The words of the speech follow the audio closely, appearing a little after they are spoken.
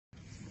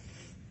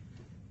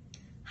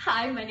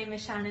Hi, my name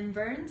is Shannon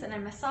Byrnes, and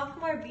I'm a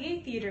sophomore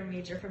BA theater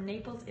major from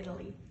Naples,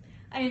 Italy.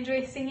 I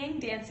enjoy singing,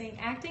 dancing,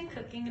 acting,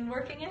 cooking, and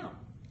working out.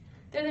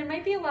 Though there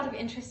might be a lot of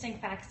interesting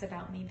facts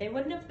about me, they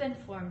wouldn't have been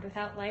formed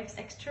without life's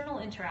external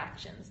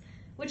interactions,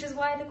 which is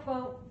why the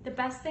quote, "The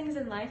best things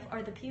in life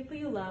are the people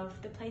you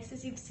love, the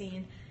places you've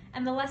seen,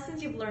 and the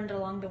lessons you've learned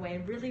along the way"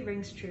 really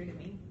rings true to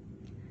me.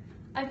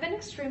 I've been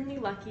extremely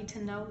lucky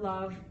to know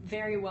love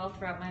very well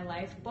throughout my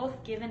life,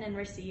 both given and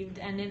received,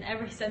 and in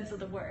every sense of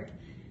the word.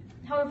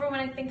 However, when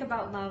I think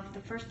about love,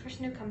 the first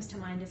person who comes to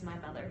mind is my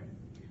mother.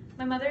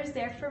 My mother is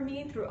there for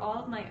me through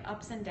all of my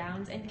ups and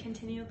downs and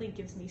continually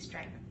gives me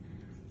strength.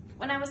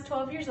 When I was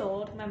 12 years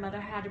old, my mother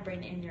had a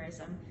brain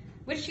aneurysm,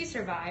 which she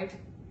survived,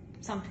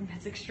 something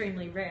that's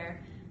extremely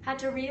rare, had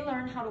to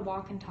relearn how to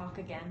walk and talk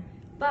again,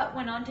 but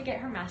went on to get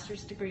her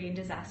master's degree in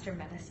disaster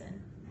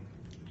medicine.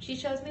 She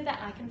shows me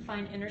that I can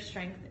find inner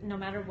strength no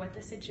matter what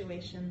the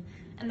situation,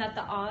 and that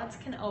the odds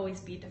can always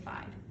be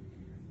defied.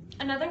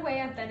 Another way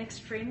I've been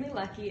extremely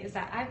lucky is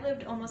that I've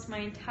lived almost my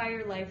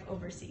entire life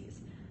overseas.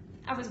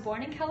 I was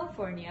born in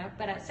California,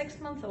 but at 6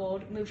 months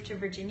old moved to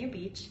Virginia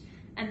Beach,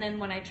 and then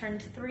when I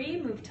turned 3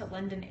 moved to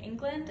London,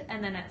 England,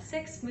 and then at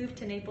 6 moved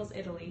to Naples,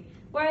 Italy,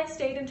 where I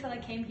stayed until I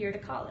came here to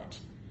college.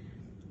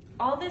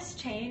 All this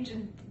change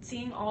and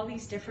seeing all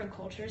these different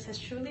cultures has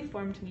truly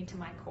formed me to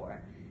my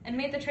core and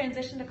made the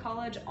transition to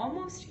college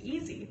almost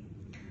easy.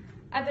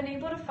 I've been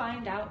able to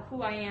find out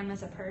who I am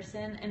as a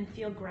person and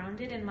feel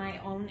grounded in my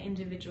own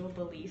individual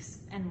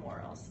beliefs and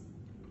morals.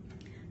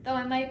 Though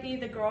I might be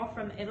the girl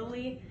from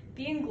Italy,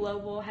 being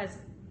global has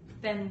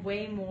been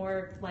way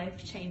more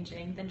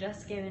life-changing than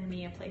just giving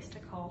me a place to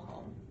call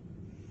home.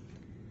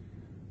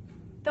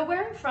 Though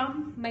where I'm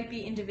from might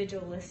be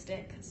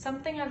individualistic,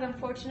 something I've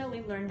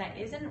unfortunately learned that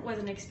isn't was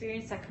an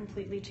experience that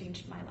completely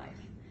changed my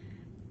life.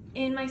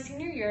 In my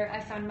senior year,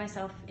 I found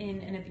myself in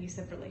an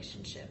abusive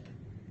relationship.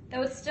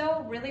 Though it's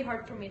still really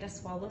hard for me to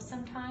swallow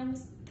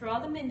sometimes, through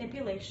all the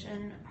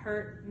manipulation,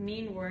 hurt,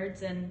 mean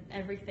words, and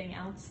everything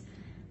else,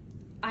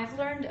 I've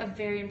learned a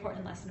very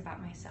important lesson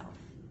about myself.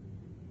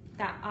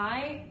 That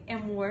I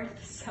am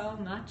worth so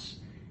much,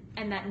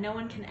 and that no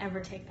one can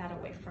ever take that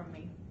away from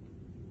me.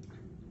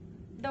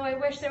 Though I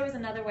wish there was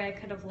another way I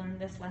could have learned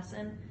this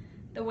lesson,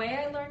 the way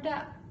I learned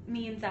it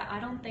means that I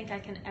don't think I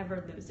can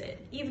ever lose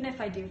it, even if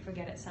I do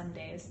forget it some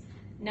days.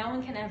 No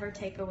one can ever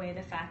take away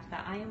the fact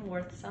that I am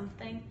worth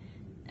something,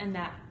 and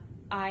that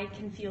I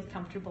can feel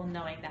comfortable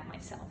knowing that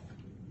myself.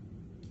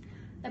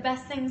 The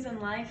best things in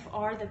life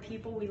are the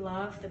people we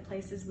love, the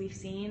places we've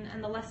seen,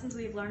 and the lessons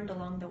we've learned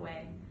along the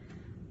way.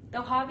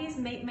 Though hobbies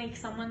might make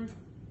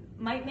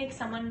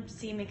someone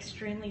seem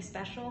extremely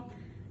special,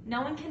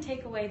 no one can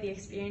take away the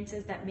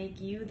experiences that make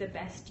you the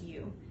best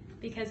you,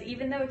 because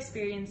even though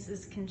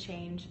experiences can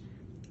change,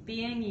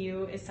 being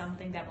you is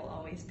something that will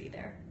always be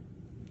there.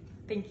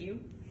 Thank you.